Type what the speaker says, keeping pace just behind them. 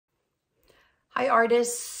Hi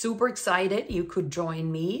artists, super excited you could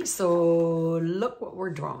join me. So look what we're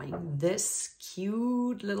drawing, this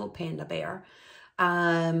cute little panda bear.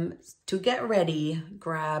 To get ready,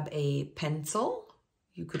 grab a pencil.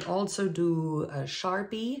 You could also do a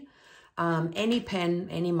Sharpie. Any pen,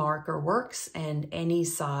 any marker works, and any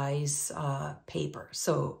size paper.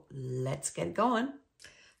 So let's get going.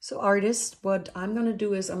 So artists, what I'm gonna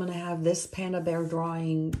do is I'm gonna have this panda bear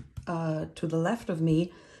drawing to the left of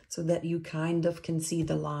me, so that you kind of can see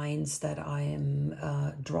the lines that I am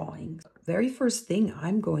drawing. Very first thing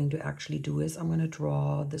I'm going to actually do is I'm going to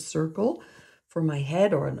draw the circle for my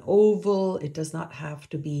head, or an oval. It does not have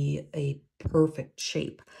to be a perfect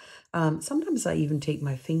shape. Sometimes I even take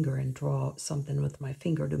my finger and draw something with my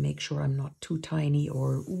finger to make sure I'm not too tiny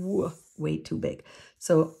or way too big.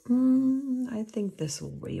 So I think this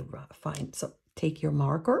will be fine. So take your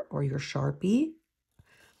marker or your Sharpie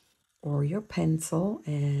or your pencil,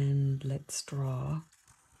 and let's draw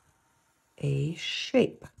a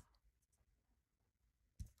shape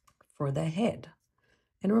for the head.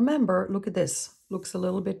 And remember, look at this. Looks a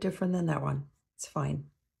little bit different than that one. It's fine.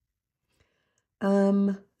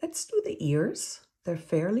 Let's do the ears. They're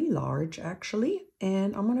fairly large, actually.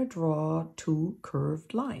 And I'm going to draw two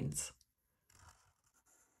curved lines.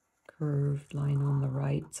 Curved line on the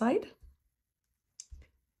right side.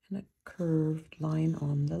 And a curved line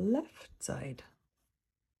on the left side.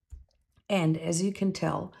 And as you can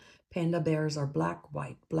tell, panda bears are black,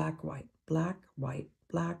 white, black, white, black, white,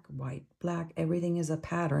 black, white, black. Everything is a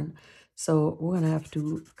pattern. So we're going to have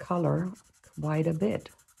to color quite a bit.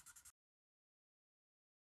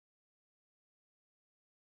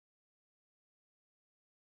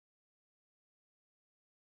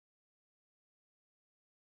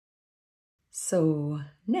 So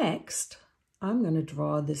next, I'm going to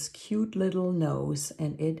draw this cute little nose,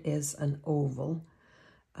 and it is an oval.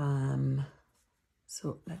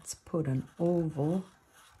 So let's put an oval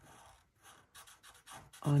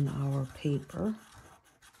on our paper.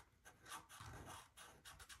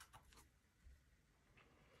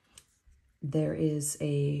 There is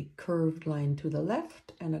a curved line to the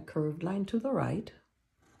left and a curved line to the right.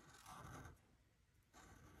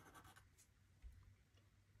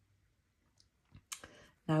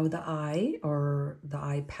 Now the eye, or the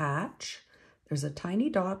eye patch, there's a tiny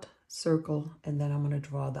dot, circle, and then I'm going to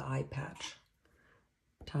draw the eye patch.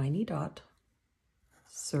 Tiny dot,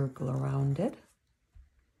 circle around it,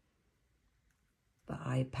 the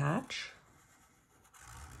eye patch.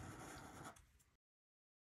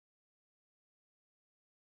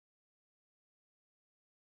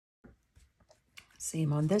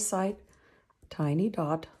 Same on this side, tiny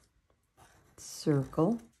dot,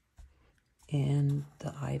 circle, and the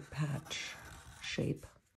eye patch shape.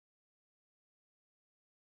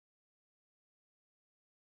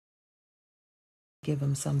 Give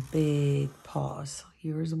him some big paws.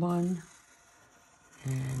 Here's one,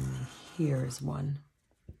 and here's one.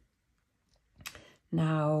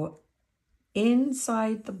 Now,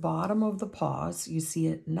 inside the bottom of the paws, you see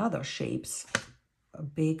another shapes. A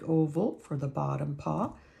big oval for the bottom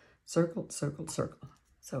paw. Circle, circle, circle.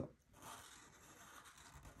 So,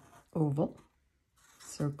 oval,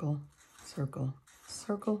 circle, circle,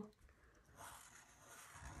 circle,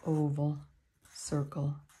 oval,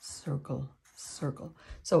 circle, circle, circle.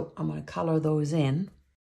 So I'm going to color those in.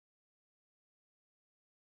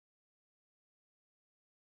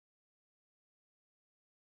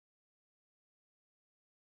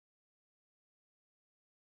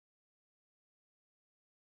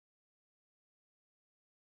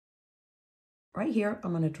 Right here,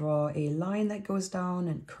 I'm going to draw a line that goes down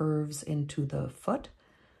and curves into the foot.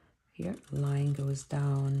 Here, line goes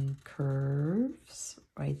down, curves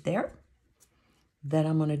right there. Then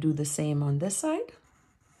I'm going to do the same on this side.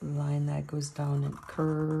 Line that goes down and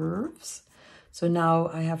curves. So now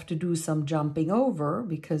I have to do some jumping over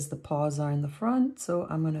because the paws are in the front. So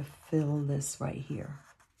I'm going to fill this right here.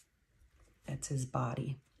 That's his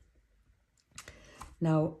body.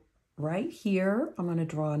 Now, right here, I'm going to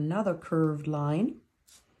draw another curved line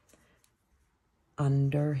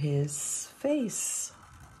under his face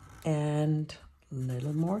and a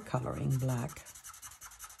little more coloring, black.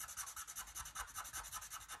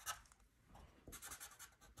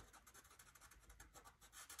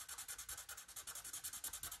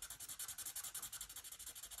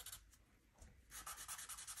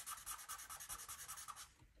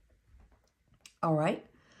 All right,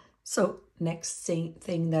 so next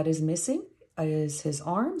thing that is missing is his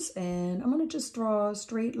arms, and I'm going to just draw a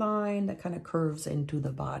straight line that kind of curves into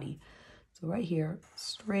the body. So right here,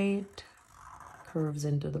 straight, curves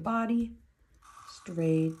into the body,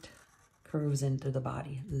 straight, curves into the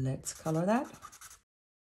body. Let's color that.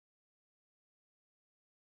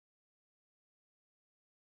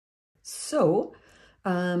 So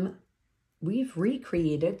we've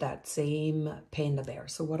recreated that same panda bear.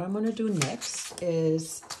 So what I'm going to do next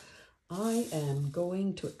is I am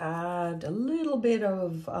going to add a little bit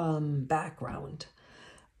of background.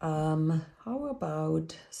 How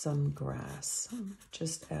about some grass?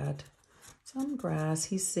 Just add some grass.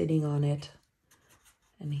 He's sitting on it.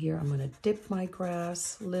 And here I'm going to dip my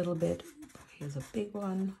grass a little bit. Here's a big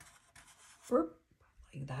one.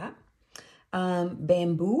 Like that.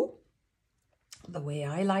 Bamboo. The way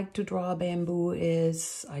I like to draw bamboo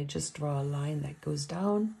is I just draw a line that goes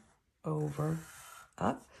down, over,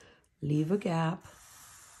 up, leave a gap,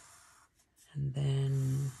 and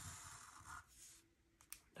then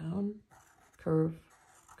down, curve,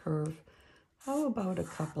 curve. How about a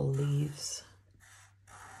couple leaves?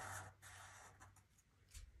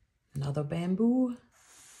 Another bamboo.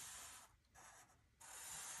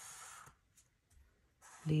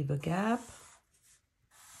 Leave a gap.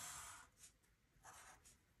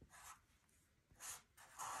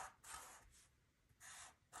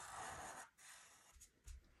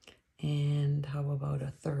 And how about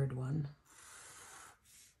a third one?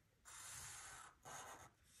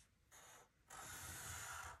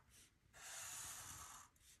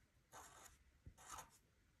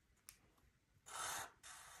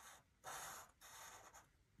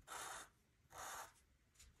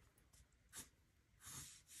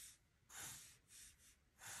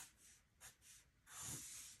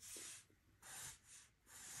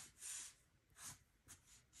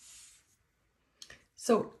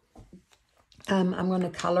 So I'm going to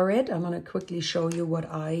color it. I'm going to quickly show you what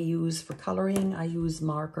I use for coloring. I use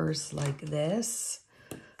markers like this.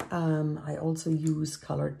 I also use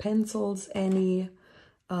colored pencils, any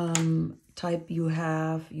type you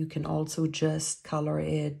have. You can also just color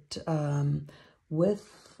it with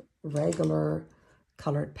regular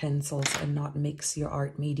colored pencils and not mix your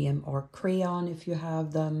art medium or crayon if you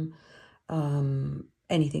have them.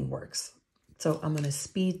 Anything works. So I'm going to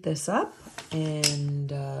speed this up,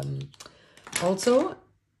 and also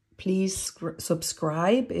please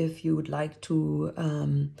subscribe if you would like to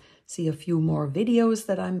see a few more videos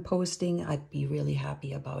that I'm posting. I'd be really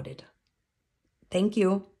happy about it. Thank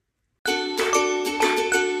you.